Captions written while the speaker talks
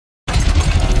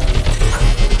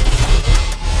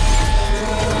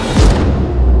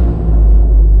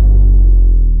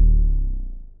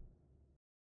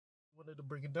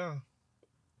break it down.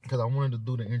 Because I wanted to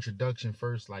do the introduction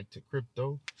first, like to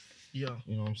crypto. Yeah.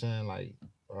 You know what I'm saying? Like,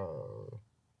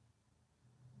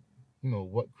 you know,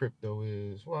 what crypto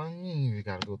is. Well, you ain't even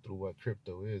got to go through what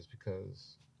crypto is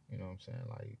because, you know what I'm saying?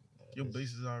 Like, your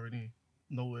bases already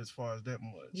know as far as that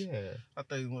much. Yeah. I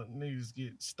think what niggas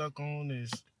get stuck on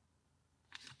is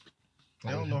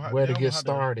they don't know how, where to get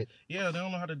started. Yeah, they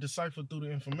don't know how to decipher through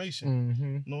the information.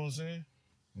 Mm-hmm. Know what I'm saying?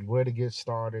 Where to get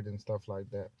started and stuff like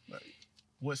that. Like,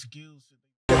 what skills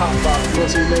should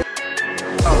they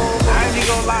I ain't even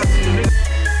gonna lie to you, nigga.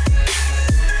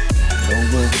 Don't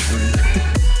look for me.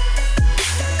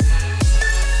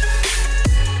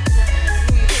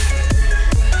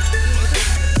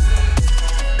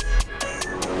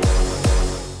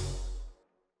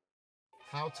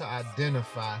 How to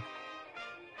identify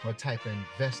what type of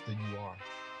investor you are.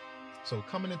 So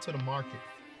coming into the market,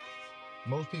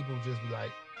 most people just be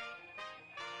like,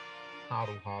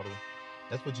 hodl, hodl.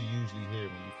 That's what you usually hear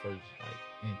when you first like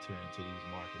enter into these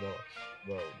markets. Oh,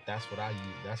 well, that's what I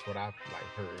use. That's what I've like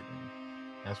heard.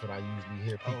 And that's what I usually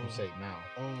hear people say now.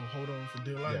 Oh, hold on for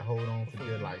dear life. Yeah, hold on for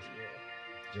dear life.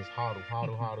 Yeah. Just hodl,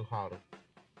 hodl, hodl, hodl.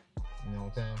 You know what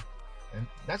I'm saying? And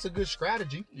that's a good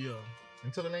strategy. Yeah.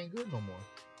 Until it ain't good no more.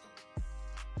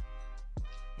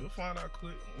 You'll find out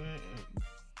quick.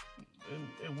 And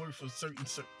it works for certain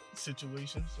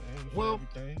situations and for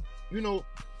everything. You know,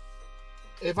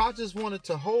 if I just wanted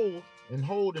to hold and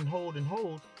hold and hold and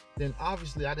hold, then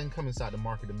obviously I didn't come inside the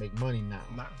market to make money now.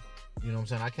 Nah. You know what I'm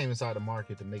saying? I came inside the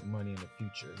market to make money in the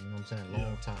future. You know what I'm saying?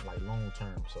 Long time, like long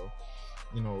term. So,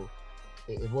 you know,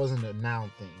 it wasn't a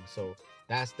now thing. So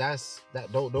those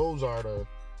are the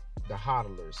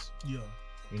hodlers. Yeah.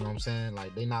 You know what I'm saying?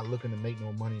 Like they not looking to make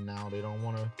no money now. They don't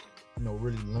want to, you know,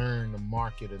 really learn the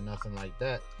market or nothing like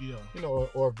that. Yeah. You know,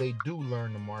 or if they do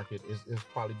learn the market, it's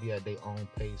probably be at their own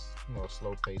pace, you know, a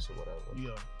slow pace or whatever.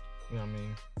 Yeah. You know what I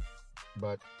mean?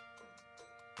 But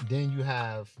then you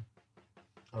have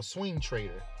a swing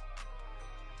trader.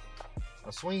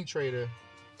 A swing trader,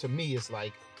 to me, is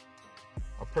like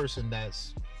a person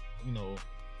that's, you know,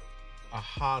 a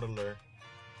hodler,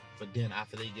 but then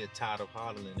after they get tired of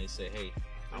hodling, they say, hey,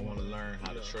 I want to learn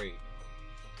how to trade.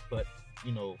 But,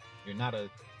 you know, you're not a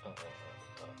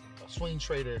swing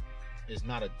trader is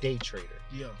not a day trader.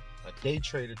 Yeah. A day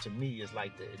trader to me is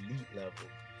like the elite level.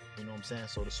 You know what I'm saying?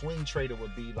 So the swing trader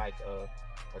would be like a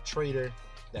trader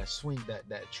that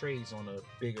trades on a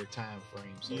bigger time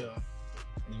frame. So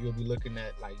you'll be looking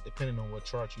at, like, depending on what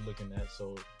chart you're looking at.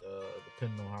 So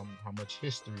depending on how much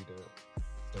history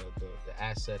the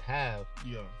asset have.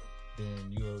 Yeah.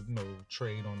 Then you'll, you know,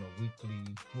 trade on a weekly,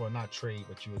 well, not trade,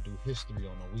 but you'll do history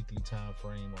on a weekly time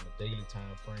frame, on a daily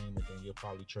time frame, and then you'll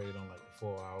probably trade on like a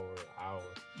 4 hour.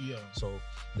 Yeah. So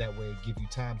that way it give you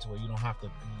time to where you don't have to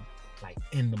be like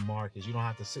in the markets. You don't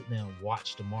have to sit there and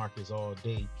watch the markets all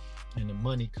day, and the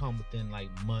money come within like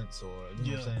months or,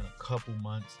 you know what I'm saying, a couple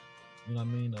months. You know what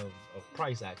I mean, of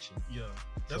price action. Yeah,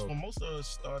 that's when most of us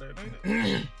started, ain't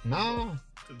it? Nah,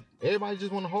 everybody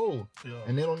just want to hold,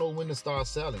 and they don't know when to start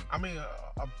selling. I mean,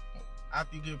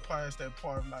 after you get past that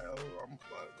part, like, oh,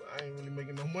 I ain't really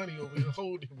making no money over here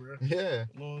holding, bro. Yeah,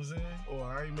 you know what I'm saying? Or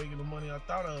I ain't making the money I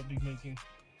thought I'd be making.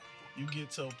 You get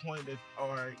to a point that, all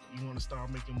right, you want to start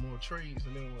making more trades,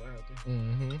 and then what happens?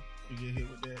 Mm-hmm. You get hit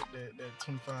with that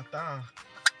 25,000,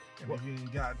 and if you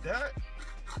ain't got that,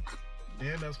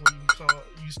 then that's when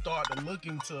you start to look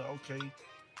into, okay,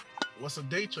 what's a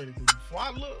day trader? Because before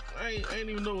I look, I ain't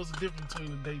even know what's the difference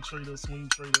between a day trader, swing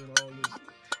trader, and all this.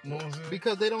 You know what I'm saying?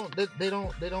 Because they don't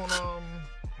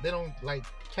like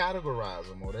categorize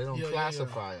them, or they don't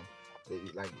classify them.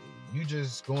 Like, you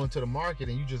just go into the market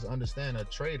and you just understand a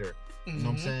trader. You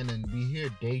know what I'm saying? And we hear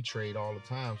day trade all the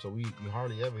time, so we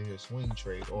hardly ever hear swing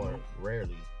trade, or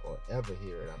rarely or ever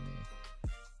hear it. I mean,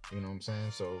 you know what I'm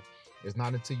saying? So it's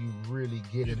not until you really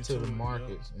get into the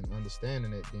markets and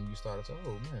understanding it, then you start to say,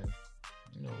 oh man,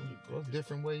 you know, there's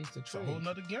different ways to trade. It's a whole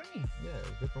nother game. Yeah,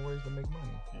 there's different ways to make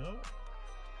money. Yeah.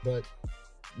 But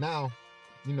now,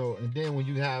 you know, and then when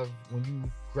you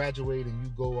graduate and you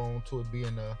go on to it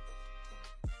being a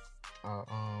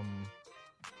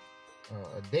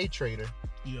day trader.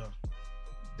 Yeah.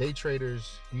 Day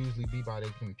traders usually be by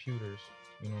their computers.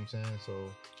 You know what I'm saying? So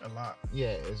a lot.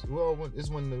 Yeah, it's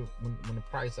when the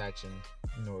price action,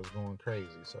 you know, is going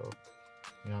crazy. So,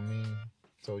 you know what I mean?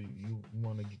 So you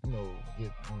want to, you know,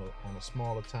 get on a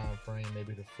smaller time frame,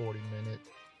 maybe the 40-minute,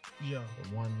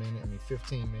 the 1 minute,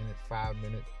 15-minute,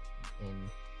 5-minute, and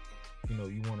you know,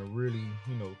 you want to really,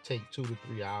 you know, take 2 to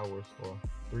 3 hours or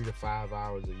 3 to 5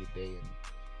 hours of your day and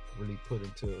really put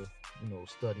into, you know,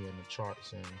 studying the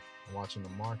charts and watching the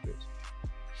markets.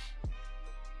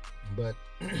 But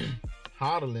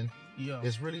hodling, yeah,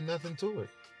 it's really nothing to it.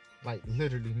 Like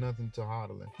literally nothing to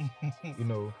hodling. You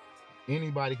know,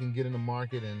 anybody can get in the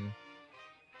market and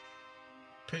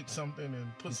pick something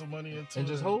and put some money into and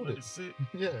it just hold let it. sit.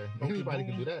 Yeah, Okay, anybody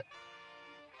can do that.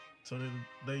 So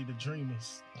they the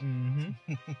dreamers.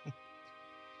 Mm-hmm.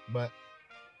 But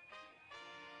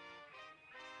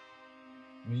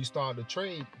when you start to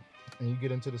trade and you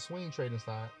get into the swing trading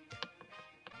side,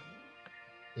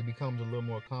 it becomes a little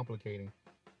more complicated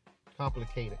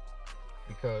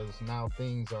because now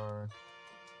things are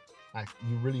like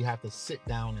you really have to sit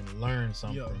down and learn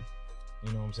something. Yeah.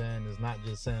 You know what I'm saying? It's not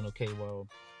just saying, okay, well,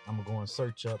 I'm gonna go and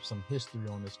search up some history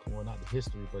on this coin, not the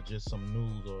history, but just some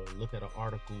news or look at an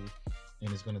article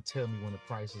and it's gonna tell me when the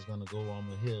price is gonna go. I'm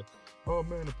gonna hear, oh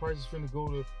man, the price is gonna go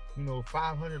to, you know,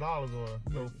 $500 or,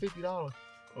 you know, $50.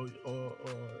 Or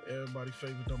everybody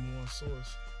favorite #1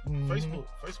 source. Mm-hmm.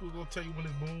 Facebook gonna tell you when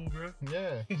it's boom, bro.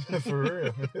 Yeah, for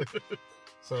real.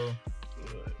 So,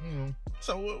 you know.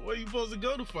 So where you supposed to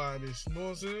go to find this? You know what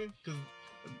I'm saying? Because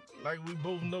like we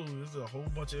both know, there's a whole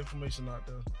bunch of information out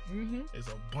there. Mm-hmm. It's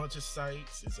a bunch of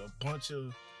sites. It's a bunch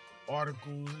of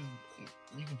articles.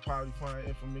 You can probably find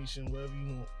information wherever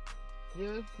you want.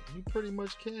 Yeah, you pretty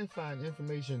much can find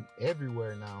information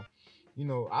everywhere now. You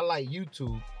know, I like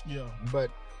YouTube. Yeah. But,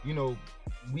 you know,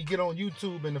 we get on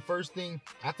YouTube and the first thing,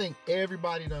 I think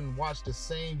everybody done watched the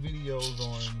same videos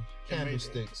on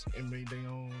candlesticks. It made their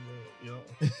own, yeah.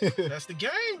 That's the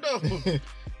game, though.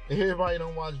 Everybody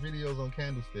don't watch videos on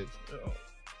candlesticks. Yeah.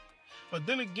 But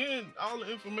then again, all the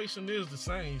information is the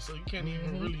same, so you can't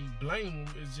even really blame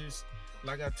them. It's just,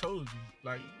 like I told you,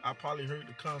 like I probably heard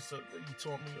the concept that you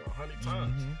taught me 100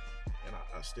 times, and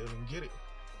I still didn't get it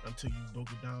until you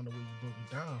broke it down the way you broke it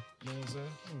down. You know what I'm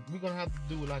saying? We're gonna have to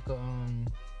do like a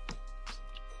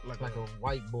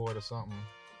whiteboard or something.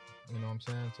 You know what I'm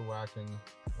saying? To where I can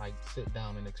like sit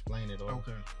down and explain it, or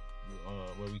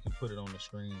where we can put it on the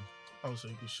screen. Oh, so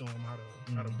you can show them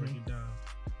how to break it down.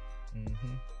 Let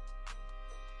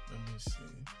me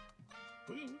see.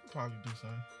 We can probably do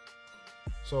something.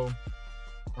 So,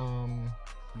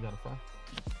 you got a file?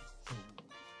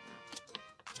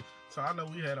 So I know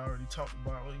we had already talked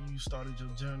about when you started your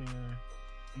journey, and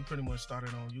you pretty much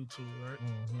started on YouTube, right?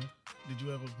 Did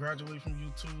you ever graduate from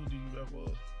YouTube? Do you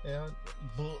ever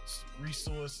books,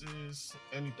 resources,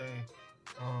 anything?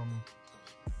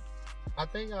 I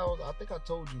think I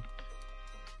told you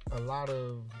a lot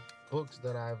of books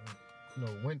that I've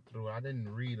went through. I didn't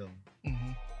read them.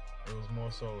 It was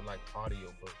more so like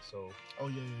audio books. So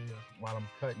while I'm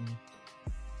cutting,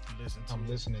 I'm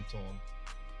listening to them.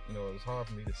 You know, it's hard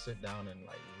for me to sit down and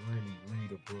like really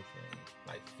read a book and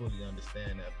like fully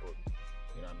understand that book.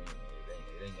 You know what I mean?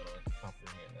 It ain't gonna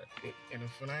comprehend that. And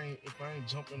if I ain't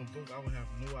jump in a book, I would have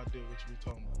no idea what you were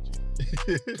talking about.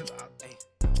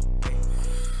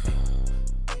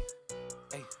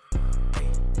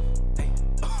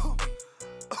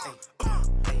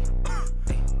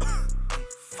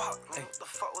 What the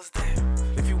fuck was that?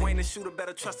 If you ain't a shooter,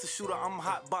 better trust the shooter. I'm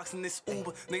hotboxing this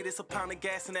Uber. Nigga, this a pound of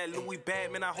gas in that Louis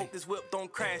bag. Man, I hope this whip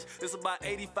don't crash. It's about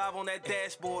 85 on that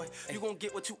dashboard. You gon'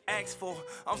 get what you asked for.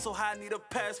 I'm so high, I need a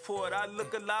passport. I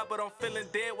look alive, but I'm feeling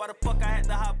dead. Why the fuck I had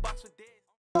the hotbox with dead?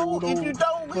 If you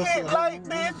don't hit like,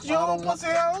 bitch, you pussy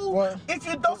hoe. If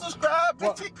you don't subscribe,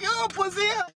 bitch, you pussy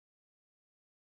hoe.